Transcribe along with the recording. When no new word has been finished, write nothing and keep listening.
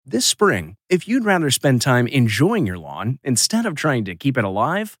This spring, if you'd rather spend time enjoying your lawn instead of trying to keep it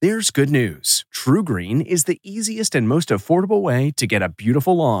alive, there's good news. TruGreen is the easiest and most affordable way to get a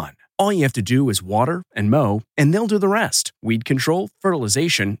beautiful lawn. All you have to do is water and mow, and they'll do the rest. Weed control,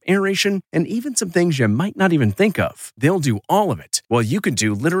 fertilization, aeration, and even some things you might not even think of. They'll do all of it, while you can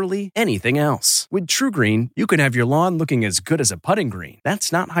do literally anything else. With TruGreen, you can have your lawn looking as good as a putting green.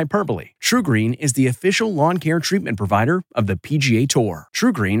 That's not hyperbole. TruGreen is the official lawn care treatment provider of the PGA Tour.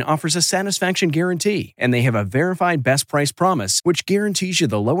 TruGreen offers a satisfaction guarantee, and they have a verified best price promise, which guarantees you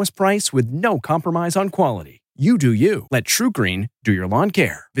the lowest price with no compromise on quality. You do you. Let TruGreen do your lawn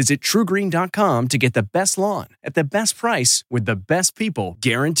care. Visit TruGreen.com to get the best lawn at the best price with the best people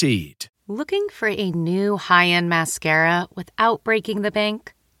guaranteed. Looking for a new high-end mascara without breaking the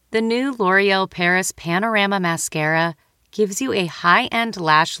bank? The new L'Oreal Paris Panorama Mascara gives you a high-end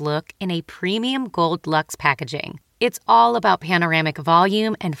lash look in a premium gold luxe packaging. It's all about panoramic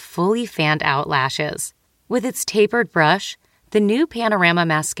volume and fully fanned-out lashes. With its tapered brush, the new Panorama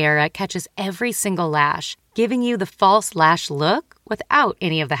Mascara catches every single lash, giving you the false lash look without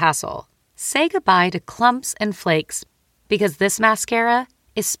any of the hassle. Say goodbye to clumps and flakes, because this mascara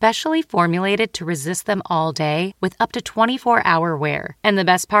is specially formulated to resist them all day with up to 24-hour wear. And the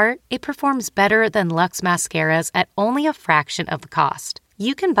best part? It performs better than Luxe mascaras at only a fraction of the cost.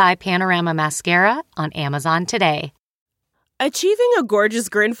 You can buy Panorama Mascara on Amazon today. Achieving a gorgeous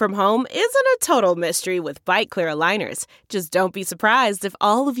grin from home isn't a total mystery with Byte Clear aligners. Just don't be surprised if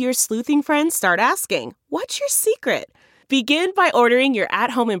all of your sleuthing friends start asking, "What's your secret?" Begin by ordering your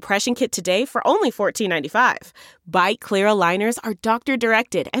at-home impression kit today for only $14.95. Byte Clear aligners are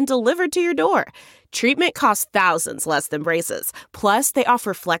doctor-directed and delivered to your door. Treatment costs thousands less than braces. Plus, they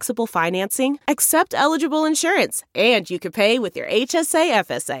offer flexible financing, accept eligible insurance, and you can pay with your HSA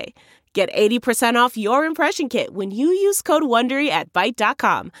FSA. Get 80% off your impression kit when you use code WONDERY at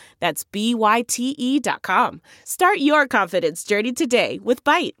Byte.com. That's BYTE.com. Start your confidence journey today with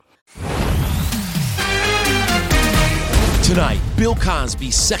Byte. Tonight, Bill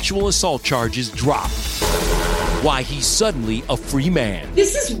Cosby's sexual assault charges drop. Why he's suddenly a free man.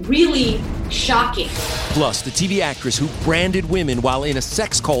 This is really shocking. Plus, the TV actress who branded women while in a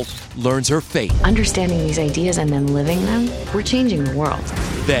sex cult learns her fate. Understanding these ideas and then living them, we're changing the world.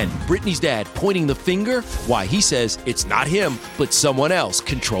 Then, Britney's dad pointing the finger, why he says it's not him, but someone else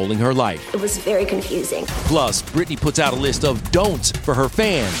controlling her life. It was very confusing. Plus, Britney puts out a list of don'ts for her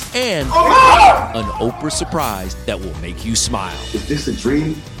fans and an Oprah surprise that will make you smile. Is this a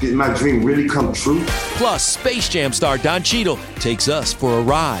dream? Did my dream really come true? Plus, Space Jam star Don Cheadle takes us for a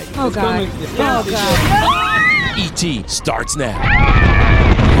ride. Oh, God. Oh, God. E.T. starts now.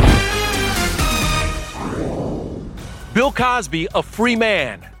 Bill Cosby, a free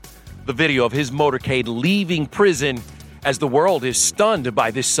man. The video of his motorcade leaving prison as the world is stunned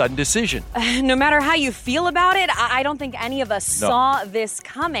by this sudden decision. No matter how you feel about it, I don't think any of us saw this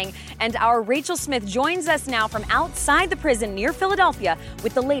coming. And our Rachel Smith joins us now from outside the prison near Philadelphia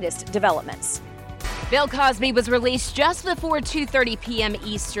with the latest developments. Bill Cosby was released just before 2:30 p.m.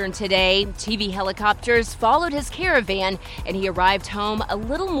 Eastern today. TV helicopters followed his caravan, and he arrived home a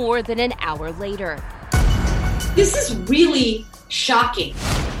little more than an hour later. This is really shocking.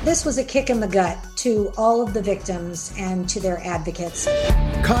 This was a kick in the gut to all of the victims and to their advocates.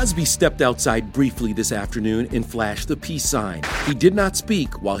 Cosby stepped outside briefly this afternoon and flashed the peace sign. He did not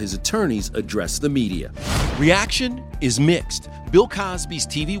speak while his attorneys addressed the media. Reaction is mixed. Bill Cosby's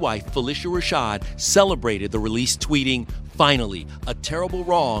TV wife, Phylicia Rashad, celebrated the release, tweeting, "Finally, a terrible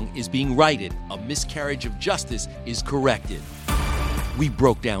wrong is being righted. A miscarriage of justice is corrected." We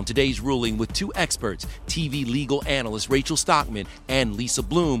broke down today's ruling with two experts, TV legal analyst Rachel Stockman and Lisa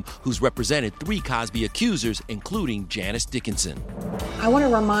Bloom, who's represented 3 Cosby accusers, including Janice Dickinson. I want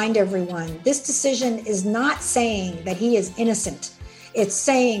to remind everyone, this decision is not saying that he is innocent. It's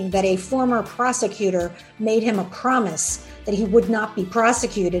saying that a former prosecutor made him a promise that he would not be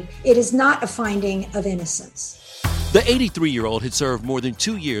prosecuted. It is not a finding of innocence. The 83-year-old had served more than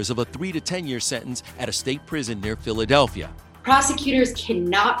 2 years of a 3 to 10-year sentence at a state prison near Philadelphia. Prosecutors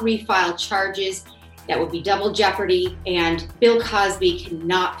cannot refile charges. That would be double jeopardy, and Bill Cosby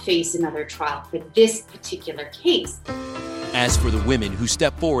cannot face another trial for this particular case. As for the women who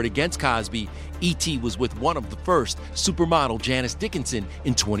stepped forward against Cosby, E.T. was with one of the first, supermodel Janice Dickinson,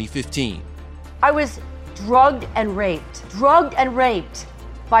 in 2015. I was drugged and raped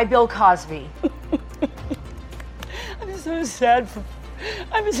by Bill Cosby. I'm so sad.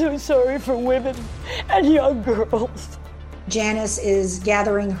 I'm so sorry for women and young girls. Janice is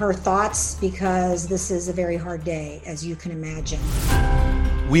gathering her thoughts because this is a very hard day, as you can imagine.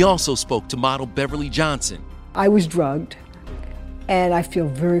 We also spoke to model Beverly Johnson. I was drugged And I feel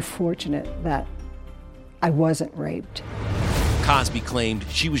very fortunate that I wasn't raped. Cosby claimed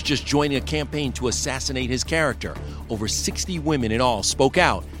she was just joining a campaign to assassinate his character. Over 60 women in all spoke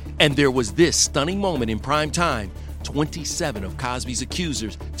out, and there was this stunning moment in prime time, 27 of Cosby's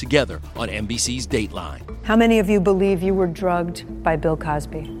accusers together on NBC's Dateline. How many of you believe you were drugged by Bill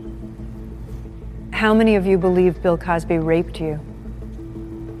Cosby? How many of you believe Bill Cosby raped you?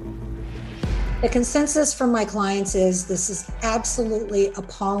 The consensus from my clients is this is absolutely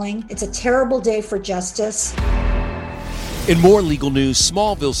appalling. It's a terrible day for justice. In more legal news,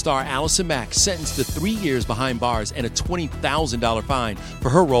 Smallville star Allison Mack sentenced to 3 years behind bars and a $20,000 fine for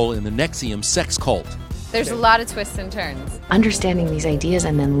her role in the NXIVM sex cult. There's a lot of twists and turns. Understanding these ideas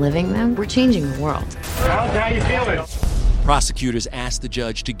and then living them, we're changing the world. How you feeling? Prosecutors asked the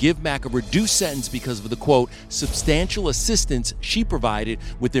judge to give Mack a reduced sentence because of the, quote, substantial assistance she provided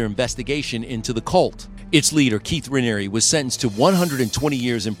with their investigation into the cult. Its leader, Keith Raniere, was sentenced to 120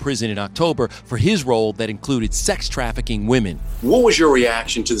 years in prison in October for his role that included sex trafficking women. What was your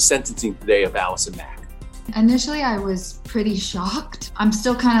reaction to the sentencing today of Allison Mack? Initially, I was pretty shocked. I'm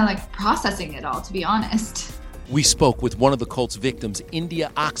still kind of like processing it all, to be honest. We spoke with one of the cult's victims,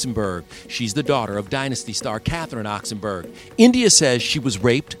 India Oxenberg. She's the daughter of Dynasty star Catherine Oxenberg. India says she was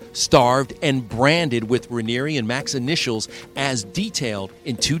raped, starved, and branded with Raniere and Mack's initials as detailed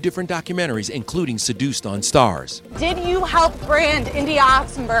in 2 different documentaries, including Seduced on Stars. Did you help brand India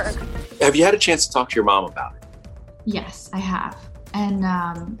Oxenberg? Have you had a chance to talk to your mom about it? Yes, I have.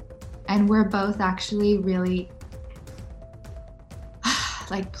 And we're both actually really,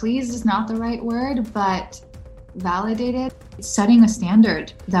 like, pleased is not the right word, but validated. It's setting a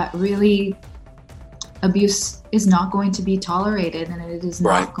standard that really abuse is not going to be tolerated and it is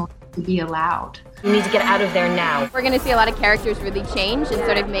not going to be allowed. You need to get out of there now. We're going to see a lot of characters really change and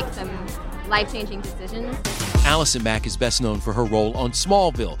sort of make some life-changing decisions. Allison Mack is best known for her role on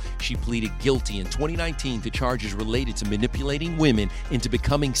Smallville. She pleaded guilty in 2019 to charges related to manipulating women into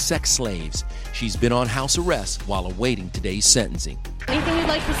becoming sex slaves. She's been on house arrest while awaiting today's sentencing. Anything you'd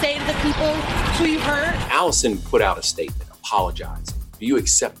like to say to the people who you hurt? Allison put out a statement apologizing. Do you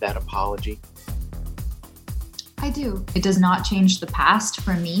accept that apology? I do. It does not change the past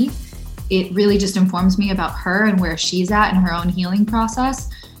for me. It really just informs me about her and where she's at in her own healing process.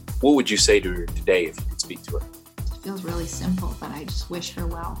 What would you say to her today if you could speak to her? It feels really simple, but I just wish her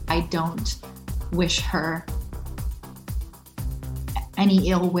well. I don't wish her any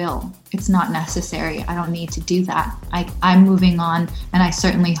ill will. It's not necessary. I don't need to do that. I'm moving on, and I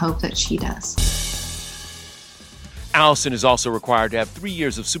certainly hope that she does. Allison is also required to have 3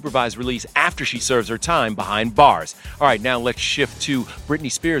 years of supervised release after she serves her time behind bars. All right, now let's shift to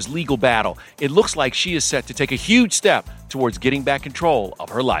Britney Spears' legal battle. It looks like she is set to take a huge step towards getting back control of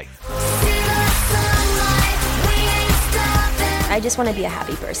her life. I just want to be a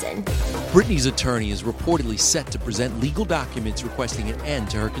happy person. Britney's attorney is reportedly set to present legal documents requesting an end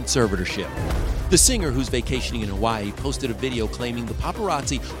to her conservatorship. The singer, who's vacationing in Hawaii, posted a video claiming the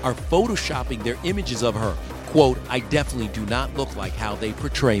paparazzi are photoshopping their images of her. Quote, I definitely do not look like how they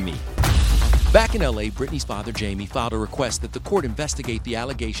portray me. Back in LA, Britney's father, Jamie, filed a request that the court investigate the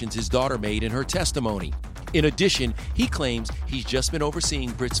allegations his daughter made in her testimony. In addition, he claims he's just been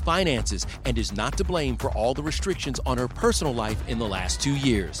overseeing Brit's finances and is not to blame for all the restrictions on her personal life in the last 2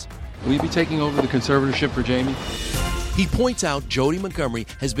 years. Will you be taking over the conservatorship for Jamie? He points out Jody Montgomery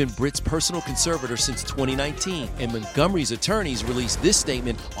has been Brit's personal conservator since 2019, and Montgomery's attorneys released this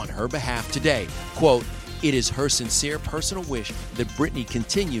statement on her behalf today. Quote, it is her sincere personal wish that Britney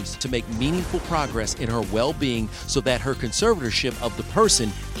continues to make meaningful progress in her well-being so that her conservatorship of the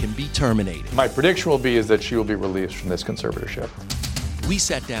person can be terminated. My prediction will be is that she will be released from this conservatorship. We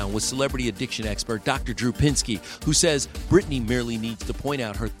sat down with celebrity addiction expert Dr. Drew Pinsky, who says Britney merely needs to point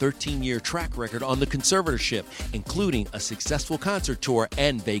out her 13-year track record on the conservatorship, including a successful concert tour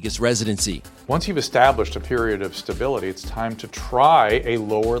and Vegas residency. Once you've established a period of stability, it's time to try a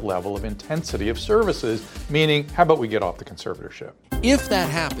lower level of intensity of services, meaning, how about we get off the conservatorship? If that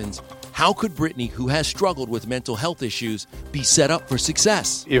happens, how could Britney, who has struggled with mental health issues, be set up for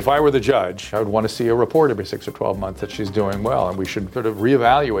success? If I were the judge, I would want to see a report every 6 or 12 months that she's doing well, and we should sort of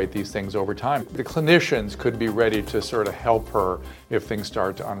reevaluate these things over time. The clinicians could be ready to sort of help her if things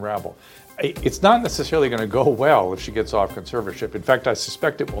start to unravel. It's not necessarily going to go well if she gets off conservatorship. In fact, I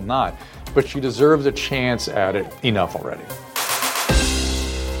suspect it will not, but she deserves a chance at it enough already.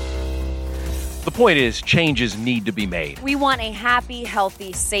 The the point is, changes need to be made. We want a happy,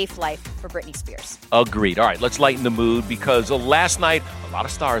 healthy, safe life for Britney Spears. Agreed. All right, let's lighten the mood because last night, a lot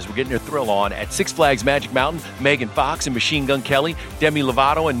of stars were getting their thrill on at Six Flags Magic Mountain. Megan Fox and Machine Gun Kelly, Demi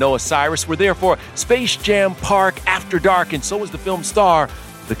Lovato and Noah Cyrus were there for Space Jam Park After Dark, and so was the film star,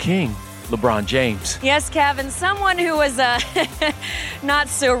 the King, LeBron James. Yes, Kevin, someone who was not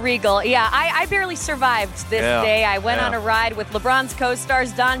so regal. Yeah, I barely survived this day. I went on a ride with LeBron's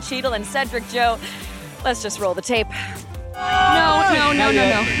co-stars Don Cheadle and Cedric Joe. Let's just roll the tape. No.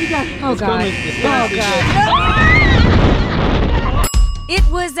 Oh, God. It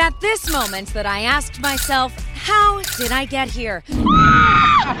was at this moment that I asked myself, how did I get here?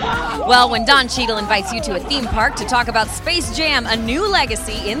 Well, when Don Cheadle invites you to a theme park to talk about Space Jam, A New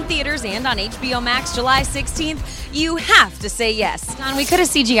Legacy in theaters and on HBO Max July 16th, you have to say yes. Don, we could have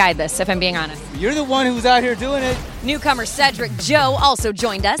CGI'd this, if I'm being honest. You're the one who's out here doing it. Newcomer Cedric Joe also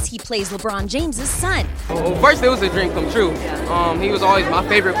joined us. He plays LeBron James's son. Well, first, it was a dream come true. He was always my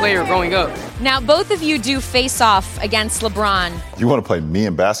favorite player growing up. Now, both of you do face off against LeBron. You want to play me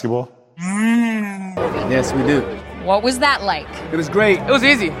in basketball? Yes, we do. What was that like? It was great. It was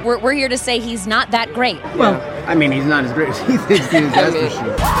easy. We're here to say he's not that great. Well, I mean, he's not as great as he thinks he is, that's for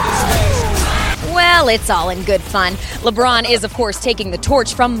sure. Well, it's all in good fun. LeBron is, of course, taking the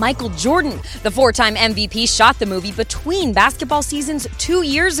torch from Michael Jordan. The four-time MVP shot the movie between basketball seasons 2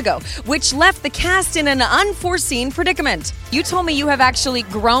 years ago, which left the cast in an unforeseen predicament. You told me you have actually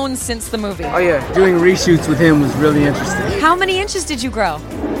grown since the movie. Oh, yeah. Doing reshoots with him was really interesting. How many inches did you grow?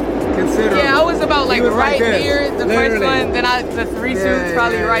 Yeah, I was about like right here, the first one, then the three suits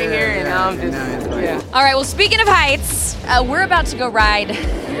probably right here, and now I'm just, All right, well, speaking of heights, we're about to go ride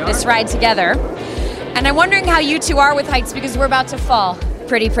this ride together. And I'm wondering how you two are with heights because we're about to fall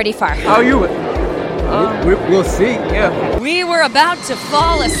pretty far. How are you? We'll see, yeah. We were about to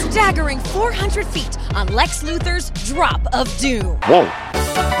fall a staggering 400 feet on Lex Luthor's Drop of Doom. Whoa.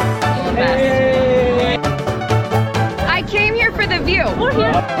 Hey. I came here for the view.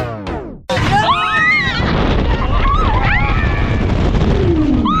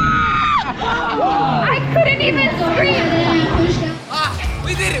 I couldn't even scream.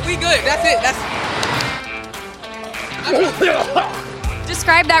 We did it. We good. That's it.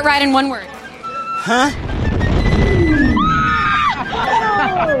 Describe that ride in one word. Huh?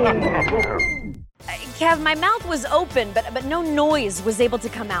 Kev, my mouth was open, but no noise was able to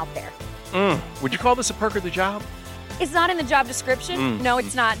come out there. Would you call this a perk of the job? It's not in the job description. No,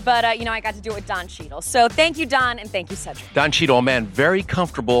 it's not. But, I got to do it with Don Cheadle. So thank you, Don, and thank you, Cedric. Don Cheadle, a man very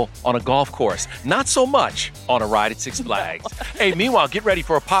comfortable on a golf course. Not so much on a ride at Six Flags. Hey, meanwhile, get ready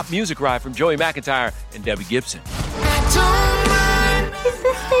for a pop music ride from Joey McIntyre and Debbie Gibson. Is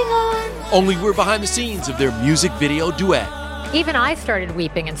this thing on? Only we're behind the scenes of their music video duet. Even I started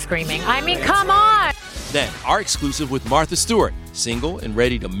weeping and screaming. I mean, come on! Then, our exclusive with Martha Stewart, single and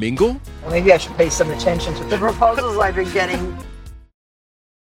ready to mingle. Well, maybe I should pay some attention to the proposals I've been getting.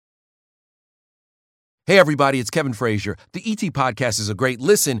 Hey, everybody, it's Kevin Frazier. The ET Podcast is a great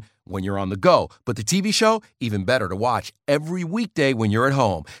listen when you're on the go, but the TV show, even better to watch every weekday when you're at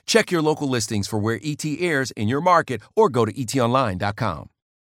home. Check your local listings for where ET airs in your market or go to etonline.com.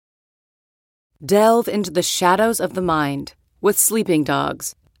 Delve into the shadows of the mind with Sleeping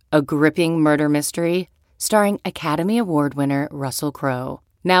Dogs, a gripping murder mystery starring Academy Award winner Russell Crowe.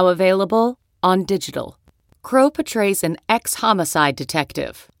 Now available on digital. Crowe portrays an ex-homicide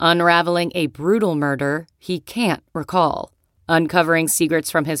detective, unraveling a brutal murder he can't recall. Uncovering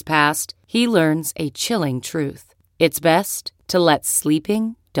secrets from his past, he learns a chilling truth. It's best to let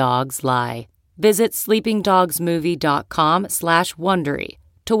sleeping dogs lie. Visit sleepingdogsmovie.com/Wondery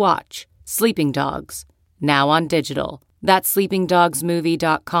to watch Sleeping Dogs, now on digital. That's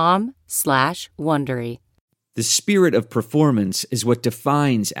sleepingdogsmovie.com/Wondery. The spirit of performance is what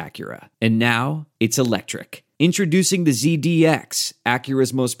defines Acura, and now it's electric. Introducing the ZDX,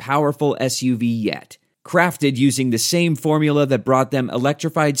 Acura's most powerful SUV yet. Crafted using the same formula that brought them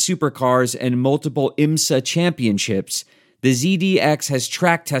electrified supercars and multiple IMSA championships, the ZDX has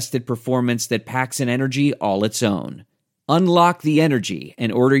track-tested performance that packs an energy all its own. Unlock the energy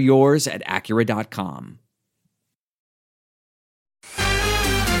and order yours at Acura.com.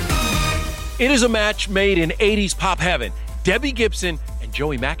 It is a match made in 80s pop heaven. Debbie Gibson and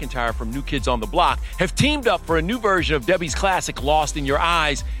Joey McIntyre from New Kids on the Block have teamed up for a new version of Debbie's classic Lost in Your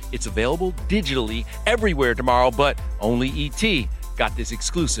Eyes. It's available digitally everywhere tomorrow, but only ET got this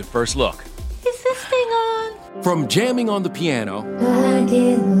exclusive first look. Is this thing on? From jamming on the piano I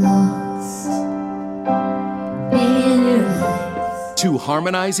get lost in your eyes. to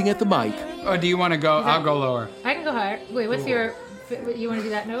harmonizing at the mic. Or do you want to go? I'll go lower. I can go higher. Wait, what's your You want to do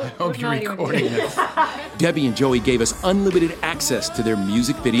that note? I hope you're What melody do you recording want to do? this. Debbie and Joey gave us unlimited access to their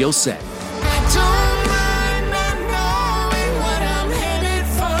music video set.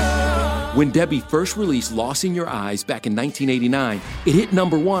 When Debbie first released Lost in Your Eyes back in 1989, it hit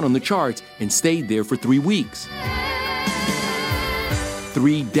 #1 on the charts and stayed there for 3 weeks.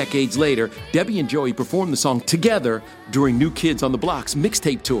 3 decades later, Debbie and Joey performed the song together during New Kids on the Block's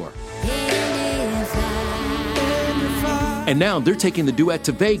mixtape tour. And now they're taking the duet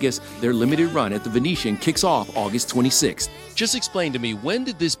to Vegas. Their limited run at the Venetian kicks off August 26th. Just explain to me, when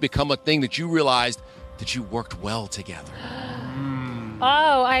did this become a thing that you realized that you worked well together?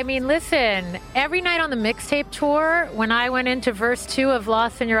 Oh, I mean, listen, every night on the mixtape tour, when I went into verse 2 of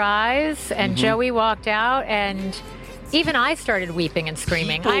Lost in Your Eyes and Joey walked out, and even I started weeping and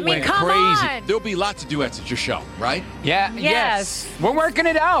screaming. People I mean, went come crazy. on! There'll be lots of duets at your show, right? Yeah, yes. We're working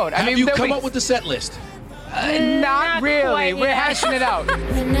it out. Have you come up with the set list? Not really. quite We're yet. hashing it out.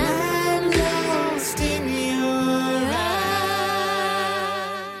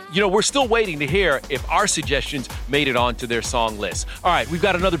 You know, we're still waiting to hear if our suggestions made it onto their song list. All right, we've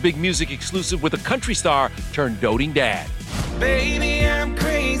got another big music exclusive with a country star turned doting dad. Baby, I'm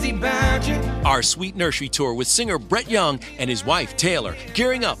crazy about you. Our sweet nursery tour with singer Brett Young and his wife Taylor,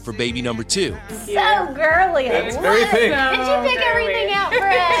 gearing up for baby number 2. So girly. That's very pink. Did you pick everything out,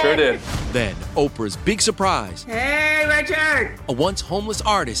 Brett? Sure did. Then, Oprah's big surprise. Hey, Richard. A once homeless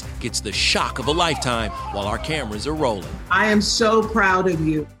artist gets the shock of a lifetime while our cameras are rolling. I am so proud of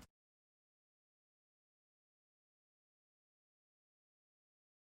you.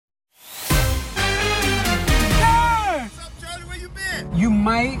 You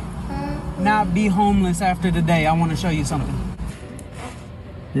might not be homeless after today. I want to show you something.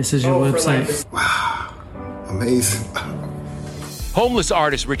 This is your website. Wow. Amazing. Homeless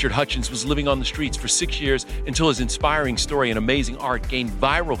artist Richard Hutchins was living on the streets for 6 years until his inspiring story and amazing art gained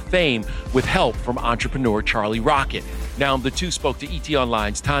viral fame with help from entrepreneur Charlie Rocket. Now the two spoke to ET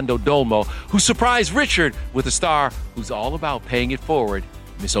Online's Tondo Dolmo, who surprised Richard with a star who's all about paying it forward,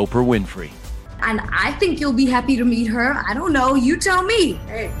 Miss Oprah Winfrey. And I think you'll be happy to meet her. I don't know. You tell me.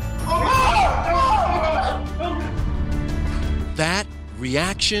 Hey. That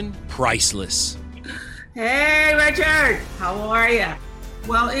reaction, priceless. Hey, Richard. How are you?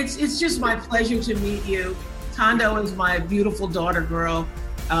 Well, it's just my pleasure to meet you. Tondo is my beautiful daughter girl.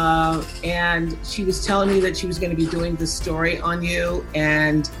 And she was telling me that she was going to be doing this story on you.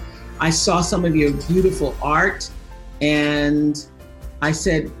 And I saw some of your beautiful art. And I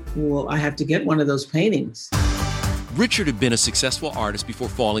said, well, I have to get one of those paintings. Richard had been a successful artist before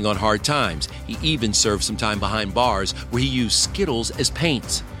falling on hard times. He even served some time behind bars where he used Skittles as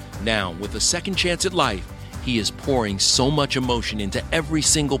paints. Now, with a second chance at life, he is pouring so much emotion into every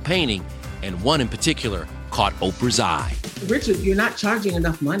single painting, and one in particular caught Oprah's eye. Richard, you're not charging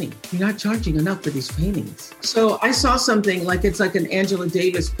enough money. You're not charging enough for these paintings. So I saw something like it's like an Angela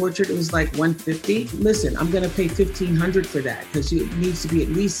Davis portrait. It was like $150. Listen, I'm going to pay $1,500 for that because it needs to be at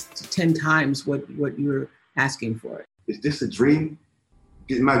least 10 times what you're asking for it. Is this a dream?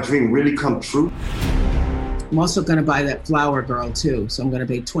 Did my dream really come true? I'm also going to buy that flower girl too. So I'm going to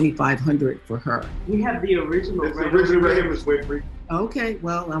pay $2,500 for her. We have the original. It's the original right here, Miss Winfrey. Okay,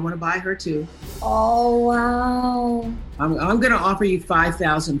 well, I want to buy her too. Oh, wow. I'm going to offer you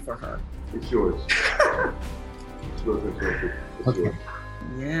 $5,000 for her. It's yours. It's yours. Okay.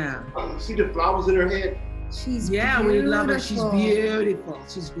 Yeah. See the flowers in her head? She's beautiful. We love her. She's beautiful.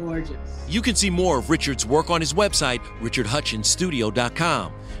 She's gorgeous. You can see more of Richard's work on his website,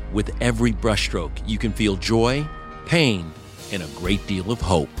 richardhutchinsstudio.com. With every brushstroke, you can feel joy, pain, and a great deal of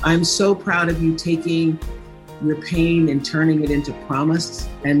hope. I'm so proud of you taking your pain and turning it into promise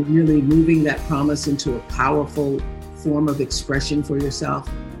and really moving that promise into a powerful form of expression for yourself.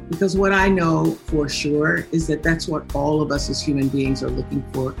 Because what I know for sure is that that's what all of us as human beings are looking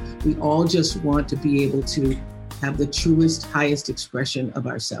for. We all just want to be able to have the truest, highest expression of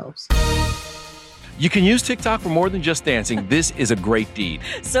ourselves. You can use TikTok for more than just dancing. This is a great deed.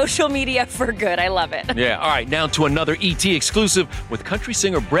 Social media for good. I love it. Yeah. All right. Now to another ET exclusive with country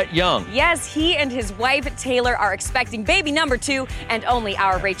singer Brett Young. Yes, he and his wife Taylor are expecting baby number 2, and only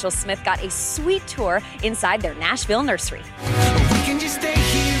our Rachel Smith got a sweet tour inside their Nashville nursery. We can just stay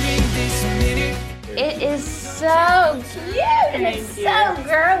here in this minute. It is so cute and it's so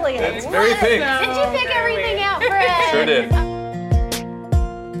girly. It's very pink. Did you pick everything out, Brett? Sure did.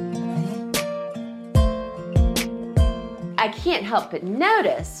 I can't help but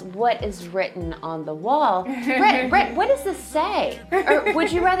notice what is written on the wall. Brett, what does this say? Or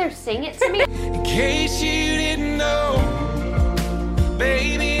would you rather sing it to me? In case you didn't know,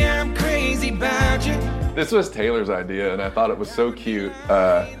 baby, I'm crazy about you. This was Taylor's idea, and I thought it was so cute.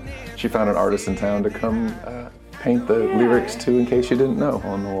 She found an artist in town to come paint the lyrics to In Case You Didn't Know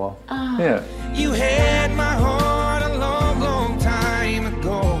on the wall. Yeah. You had my heart a long, long time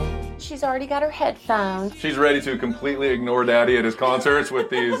ago. She's already got her headphones. She's ready to completely ignore Daddy at his concerts with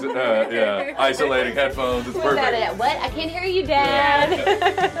these isolating headphones. It's perfect. What? I can't hear you, Dad.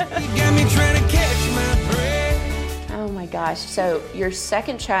 You got me trying to catch my breath. Oh my gosh. So your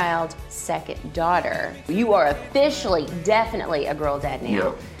second child, second daughter. You are officially, definitely a girl dad now.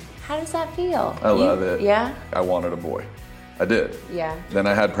 Yep. How does that feel? I love it. Yeah? I wanted a boy. I did. Yeah. Then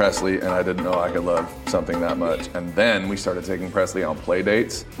I had Presley, and I didn't know I could love something that much. And then we started taking Presley on play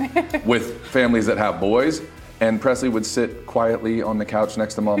dates with families that have boys. And Presley would sit quietly on the couch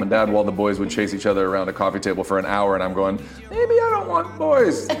next to Mom and Dad while the boys would chase each other around a coffee table for an hour. And I'm going, maybe I don't want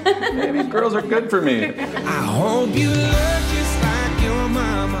boys. Maybe girls are good for me. I hope you look just like your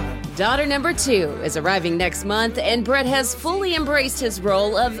mama. Daughter number 2 is arriving next month, and Brett has fully embraced his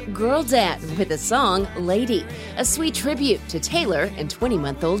role of girl dad with the song Lady, a sweet tribute to Taylor and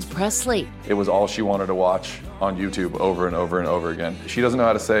 20-month-old Presley. It was all she wanted to watch on YouTube over and over and over again. She doesn't know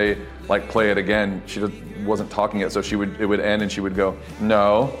how to say, like, play it again. She wasn't talking yet, so it would end and she would go,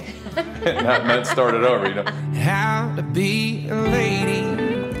 no. And that started over, you know. How to be a lady.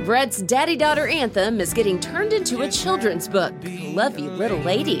 Brett's daddy-daughter anthem is getting turned into a children's book, Love You Little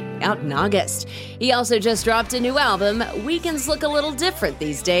Lady, out in August. He also just dropped a new album, Weekends Look a Little Different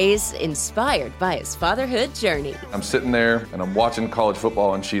These Days, inspired by his fatherhood journey. I'm sitting there and I'm watching college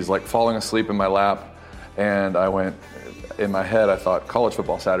football and she's like falling asleep in my lap. And I went, in my head, I thought college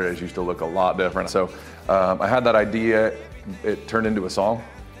football Saturdays used to look a lot different. So I had that idea, it turned into a song.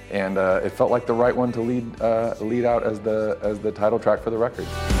 And it felt like the right one to lead out as the title track for the record.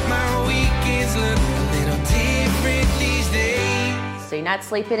 My weekends look a little different these days. So you're not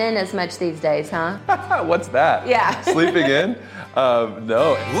sleeping in as much these days, huh? What's that? Yeah. Sleeping in?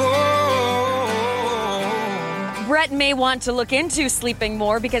 No. Brett may want to look into sleeping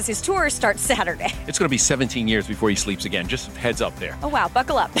more because his tour starts Saturday. It's going to be 17 years before he sleeps again. Just heads up there. Oh, wow.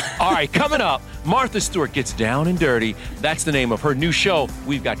 Buckle up. All right, coming up, Martha Stewart gets down and dirty. That's the name of her new show.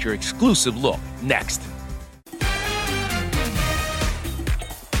 We've got your exclusive look next.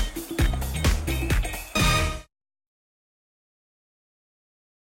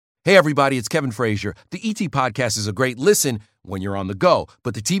 Hey, everybody, it's Kevin Frazier. The ET Podcast is a great listen when you're on the go,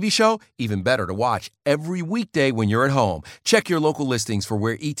 but the TV show, even better to watch every weekday when you're at home. Check your local listings for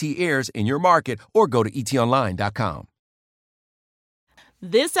where ET airs in your market or go to etonline.com.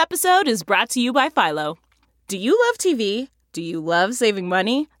 This episode is brought to you by Philo. Do you love TV? Do you love saving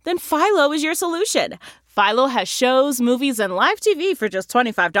money? Then Philo is your solution. Philo has shows, movies, and live TV for just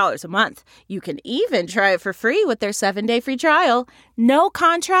 $25 a month. You can even try it for free with their 7-day free trial. No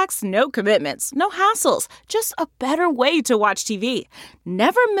contracts, no commitments, no hassles. Just a better way to watch TV.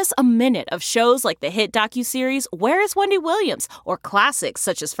 Never miss a minute of shows like the hit docuseries Where is Wendy Williams? Or classics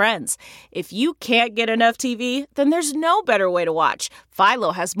such as Friends. If you can't get enough TV, then there's no better way to watch.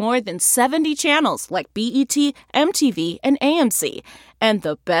 Philo has more than 70 channels like BET, MTV, and AMC. And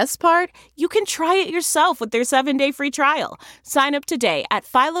the best part? You can try it yourself with their 7-day free trial. Sign up today at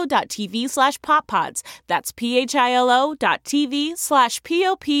philo.tv/poppods. That's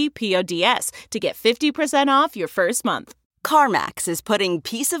philo.tv/POPPODS to get 50% off your first month. CarMax is putting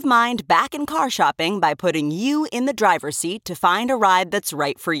peace of mind back in car shopping by putting you in the driver's seat to find a ride that's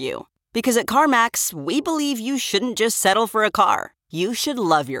right for you. Because at CarMax, we believe you shouldn't just settle for a car. You should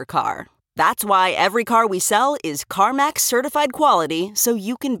love your car. That's why every car we sell is CarMax certified quality, so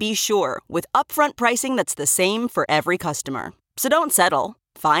you can be sure with upfront pricing that's the same for every customer. So don't settle.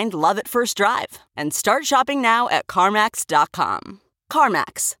 Find love at first drive and start shopping now at CarMax.com.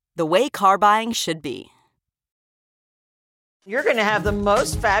 CarMax, the way car buying should be. You're going to have the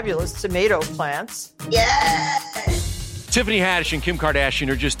most fabulous tomato plants. Tiffany Haddish and Kim Kardashian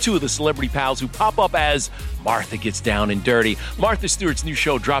are just two of the celebrity pals who pop up as Martha Gets Down and Dirty. Martha Stewart's new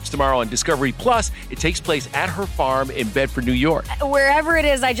show drops tomorrow on Discovery Plus. It takes place at her farm in Bedford, New York. Wherever it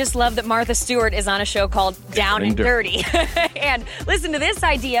is, I just love that Martha Stewart is on a show called Down and Dirty. And listen to this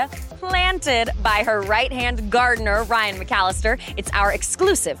idea, planted by her right-hand gardener, Ryan McAllister. It's our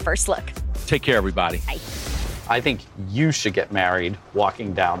exclusive first look. Take care, everybody. Bye. I think you should get married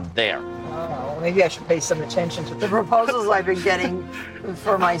walking down there. Oh, maybe I should pay some attention to the proposals I've been getting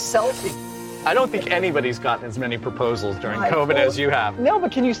for my selfie. I don't think anybody's gotten as many proposals during COVID as you have. No, but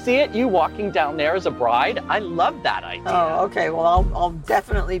can you see it? You walking down there as a bride? I love that idea. Oh, okay. Well, I'll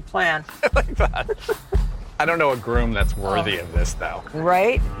definitely plan. Like that. I don't know a groom that's worthy of this, though.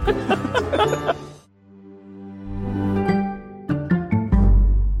 Right?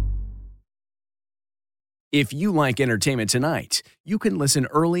 If you like Entertainment Tonight, you can listen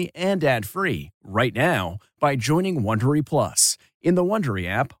early and ad-free right now by joining Wondery Plus in the Wondery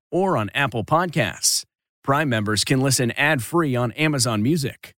app or on Apple Podcasts. Prime members can listen ad-free on Amazon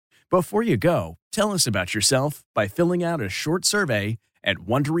Music. Before you go, tell us about yourself by filling out a short survey at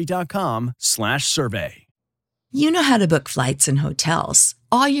Wondery.com/survey. You know how to book flights and hotels.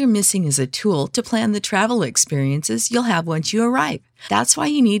 All you're missing is a tool to plan the travel experiences you'll have once you arrive. That's why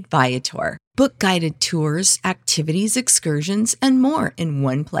you need Viator. Book guided tours, activities, excursions, and more in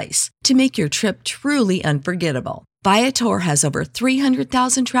one place to make your trip truly unforgettable. Viator has over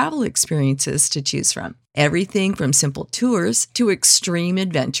 300,000 travel experiences to choose from. Everything from simple tours to extreme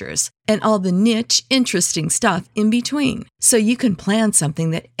adventures and all the niche, interesting stuff in between. So you can plan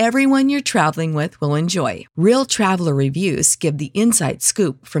something that everyone you're traveling with will enjoy. Real traveler reviews give the inside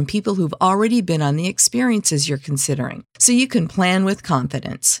scoop from people who've already been on the experiences you're considering. So you can plan with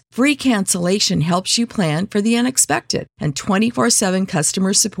confidence. Free cancellation helps you plan for the unexpected. And 24/7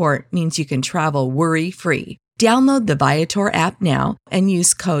 customer support means you can travel worry-free. Download the Viator app now and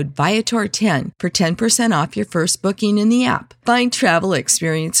use code Viator10 for 10% off your first booking in the app. Find travel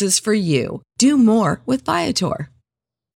experiences for you. Do more with Viator.